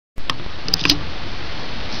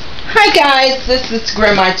Hi guys, this is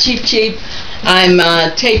Grandma Cheep Cheep. I'm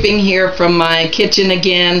taping here from my kitchen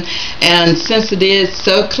again, and since it is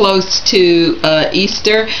so close to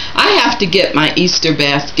Easter, I have to get my Easter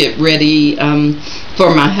basket ready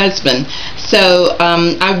for my husband. So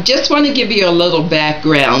I just want to give you a little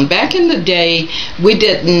background. Back in the day, we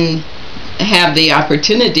didn't have the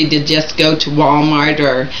opportunity to just go to Walmart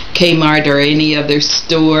or Kmart or any other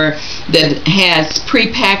store that has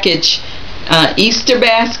prepackaged Easter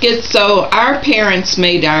baskets, so our parents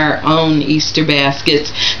made our own Easter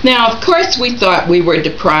baskets. Now, of course, we thought we were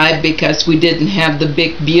deprived because we didn't have the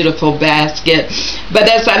big, beautiful basket, but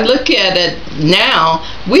as I look at it now,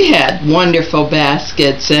 we had wonderful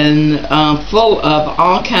baskets and full of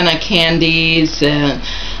all kind of candies and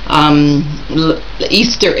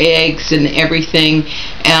Easter eggs and everything,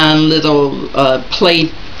 and little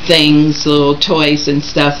play things, little toys and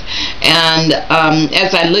stuff. And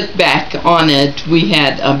as I look back on it, we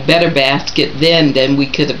had a better basket then than we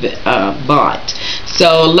could have bought.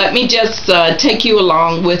 So let me just take you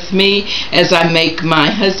along with me as I make my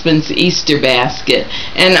husband's Easter basket.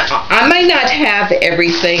 And I may not have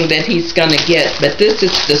everything that he's going to get, but this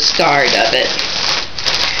is the start of it.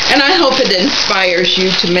 And I hope it inspires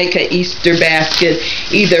you to make an Easter basket,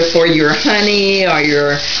 either for your honey or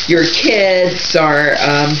your kids or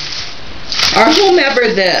whomever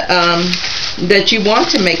that you want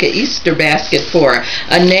to make an Easter basket for.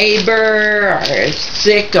 A neighbor or a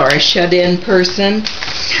sick or a shut-in person.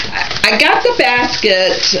 I got the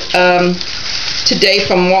basket today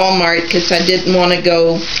from Walmart because I didn't want to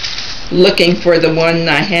go looking for the one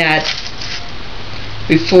I had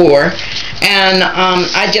before. And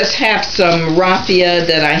I just have some raffia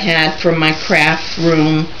that I had from my craft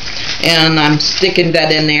room, and I'm sticking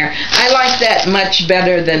that in there. I like that much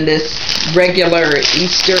better than this regular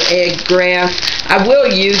Easter egg grass. I will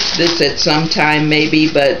use this at some time maybe,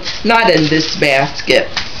 but not in this basket.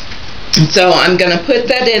 So I'm going to put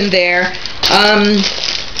that in there.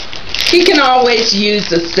 He can always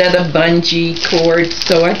use a set of bungee cords,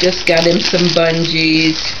 so I just got him some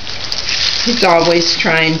bungees. He's always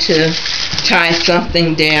trying to tie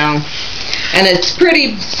something down. And it's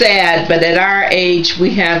pretty sad, but at our age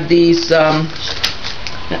we have these back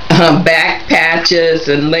patches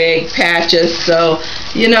and leg patches. So,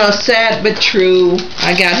 you know, sad but true.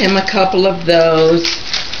 I got him a couple of those.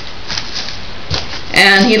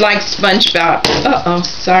 And he likes SpongeBob.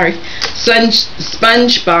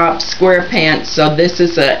 SpongeBob SquarePants. So this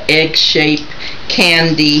is an egg-shaped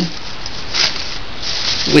candy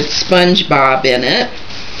with SpongeBob in it.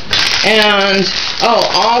 And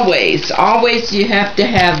always you have to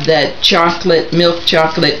have that milk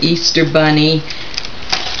chocolate Easter bunny.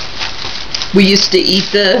 We used to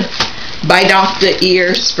bite off the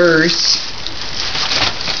ears first,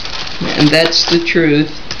 and that's the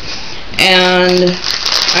truth. And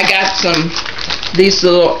I got these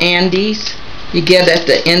little Andes you get at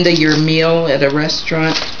the end of your meal at a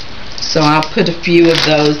restaurant, so I'll put a few of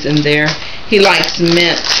those in there. He likes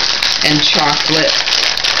mint and chocolate.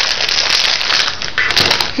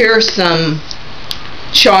 Here's some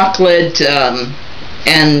chocolate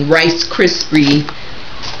and Rice Krispie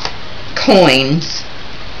coins.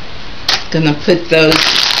 Gonna put those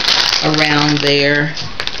around there.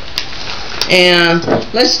 And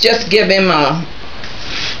let's just give him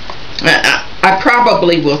I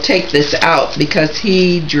probably will take this out because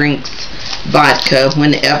he drinks vodka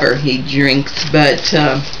whenever he drinks, but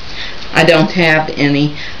I don't have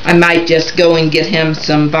any. I might just go and get him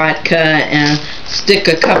some vodka and stick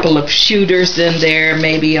a couple of shooters in there,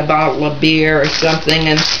 maybe a bottle of beer or something.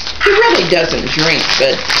 And he really doesn't drink,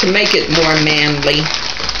 but to make it more manly.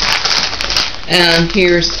 And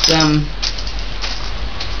here's some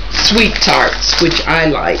sweet tarts, which I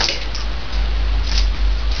like.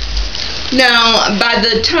 Now, by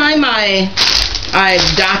the time I've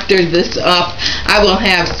doctored this up, I will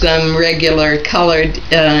have some regular colored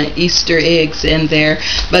Easter eggs in there,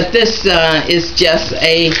 but this is just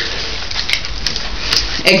a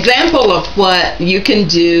example of what you can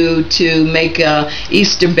do to make a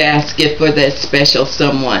Easter basket for that special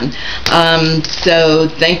someone. So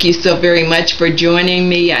thank you so very much for joining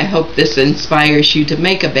me. I hope this inspires you to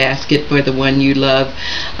make a basket for the one you love.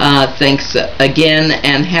 Thanks again,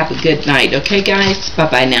 and have a good night. Okay guys, bye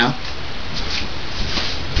bye now.